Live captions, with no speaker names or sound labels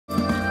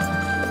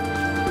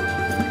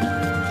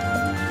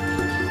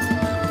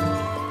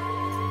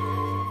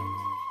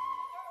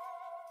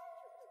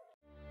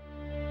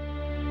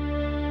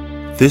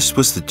This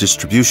was the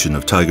distribution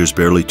of tigers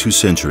barely 2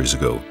 centuries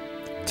ago.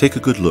 Take a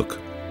good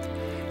look.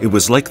 It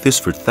was like this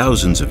for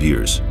thousands of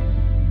years.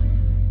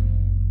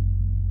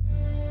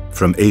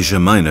 From Asia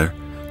Minor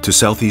to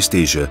Southeast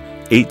Asia,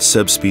 8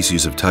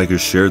 subspecies of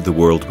tigers shared the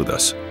world with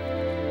us.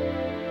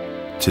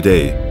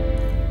 Today,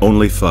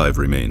 only 5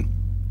 remain.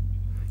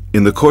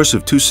 In the course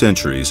of 2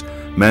 centuries,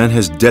 man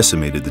has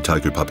decimated the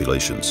tiger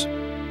populations.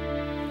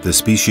 The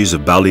species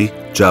of Bali,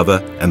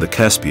 Java, and the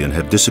Caspian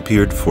have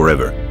disappeared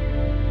forever.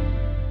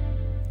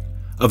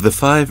 Of the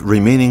 5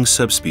 remaining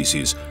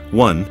subspecies,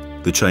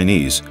 one, the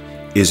Chinese,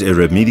 is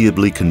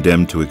irremediably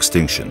condemned to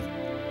extinction.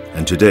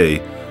 And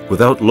today,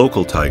 without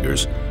local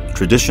tigers,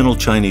 traditional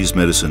Chinese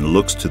medicine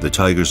looks to the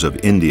tigers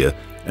of India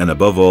and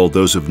above all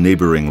those of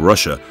neighbouring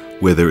Russia,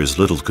 where there is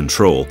little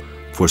control,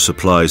 for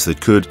supplies that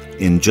could,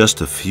 in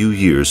just a few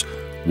years,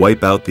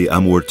 wipe out the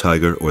Amur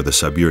tiger or the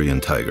Siberian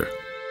tiger.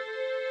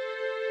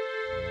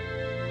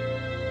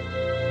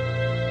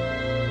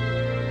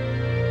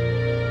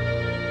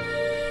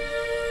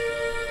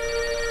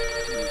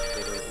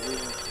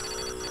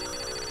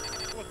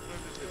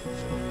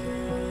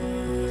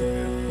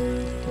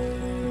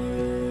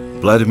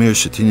 Vladimir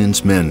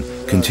Shetinin's men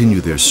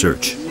continue their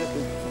search.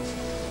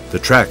 The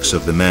tracks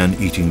of the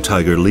man-eating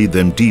tiger lead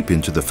them deep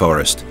into the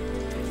forest,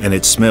 and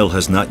its smell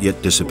has not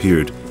yet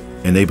disappeared,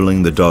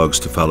 enabling the dogs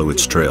to follow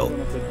its trail.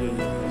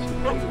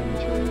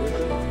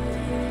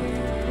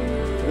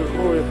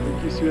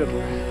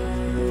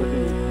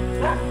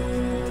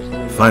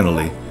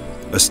 Finally,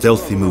 a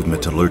stealthy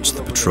movement alerts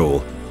the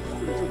patrol.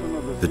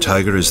 The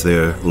tiger is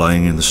there,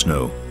 lying in the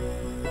snow,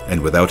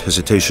 and without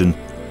hesitation,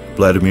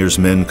 Vladimir's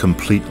men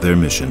complete their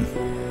mission.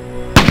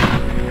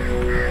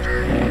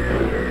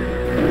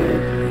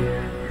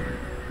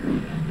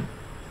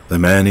 The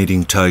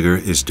man-eating tiger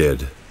is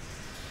dead.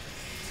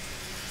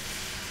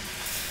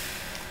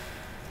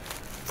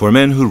 For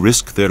men who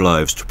risk their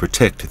lives to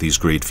protect these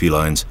great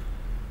felines,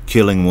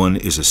 killing one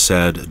is a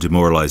sad,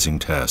 demoralizing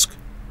task.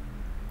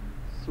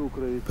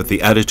 But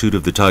the attitude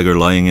of the tiger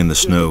lying in the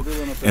snow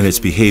and its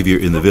behavior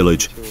in the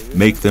village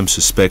make them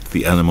suspect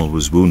the animal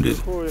was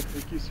wounded.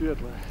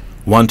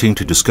 Wanting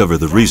to discover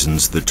the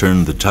reasons that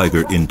turned the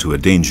tiger into a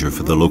danger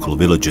for the local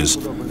villages,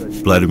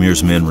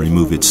 Vladimir's men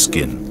remove its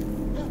skin.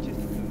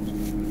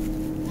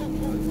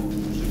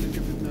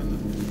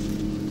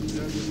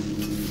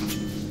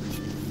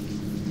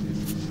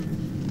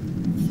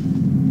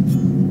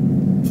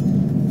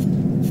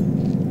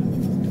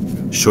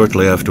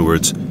 Shortly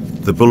afterwards,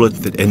 the bullet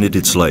that ended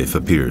its life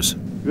appears.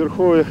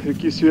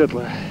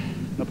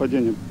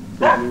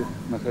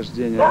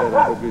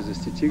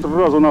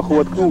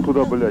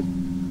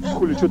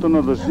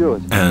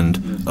 And,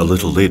 a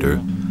little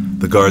later,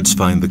 the guards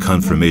find the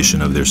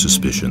confirmation of their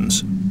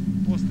suspicions.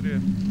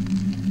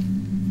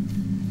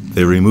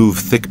 They remove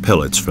thick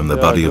pellets from the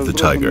body of the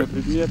tiger.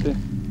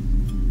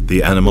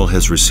 The animal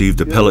has received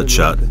a pellet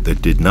shot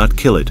that did not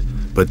kill it,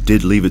 but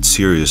did leave it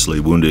seriously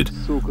wounded,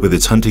 with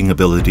its hunting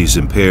abilities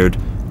impaired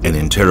and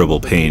in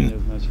terrible pain,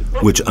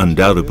 which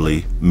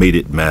undoubtedly made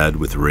it mad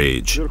with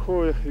rage.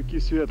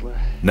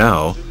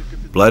 Now,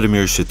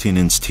 Vladimir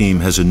Shetinin's team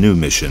has a new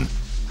mission: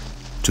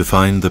 to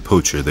find the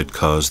poacher that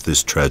caused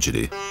this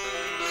tragedy.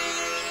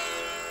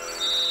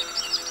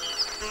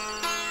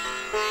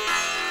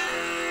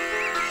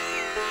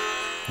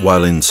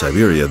 While in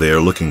Siberia they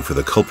are looking for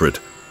the culprit,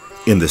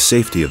 in the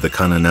safety of the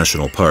Kana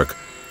National Park,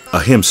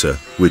 Ahimsa,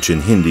 which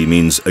in Hindi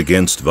means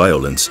against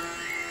violence,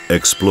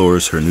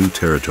 explores her new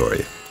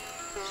territory.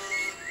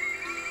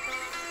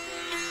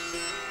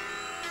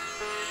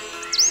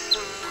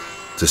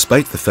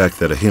 Despite the fact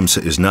that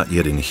Ahimsa is not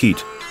yet in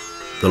heat,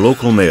 the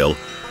local male,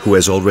 who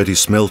has already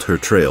smelled her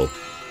trail,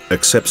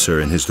 accepts her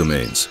in his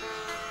domains.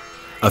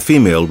 A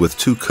female with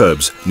 2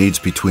 cubs needs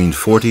between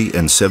 40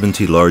 and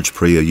 70 large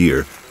prey a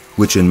year,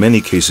 which in many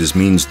cases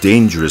means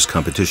dangerous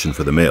competition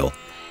for the male.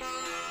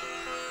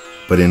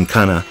 But in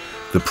Kana,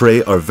 the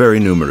prey are very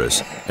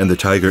numerous, and the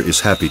tiger is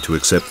happy to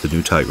accept the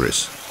new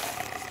tigress.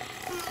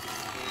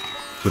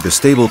 With a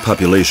stable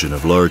population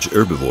of large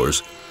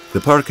herbivores, the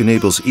park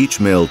enables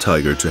each male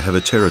tiger to have a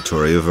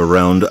territory of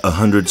around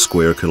 100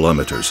 square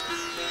kilometers,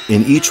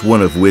 in each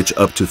one of which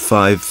up to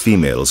 5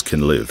 females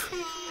can live.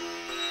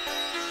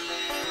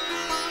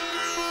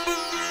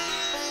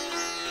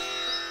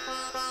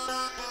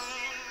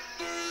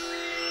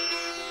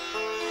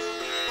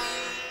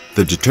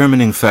 The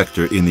determining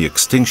factor in the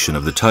extinction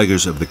of the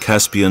tigers of the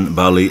Caspian,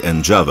 Bali,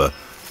 and Java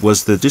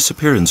was the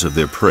disappearance of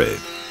their prey.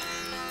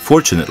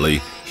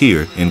 Fortunately,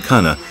 here in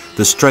Kana,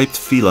 the striped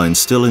felines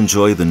still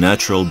enjoy the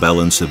natural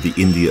balance of the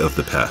India of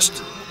the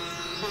past.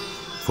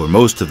 For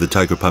most of the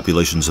tiger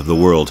populations of the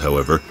world,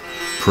 however,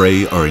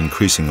 prey are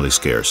increasingly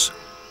scarce.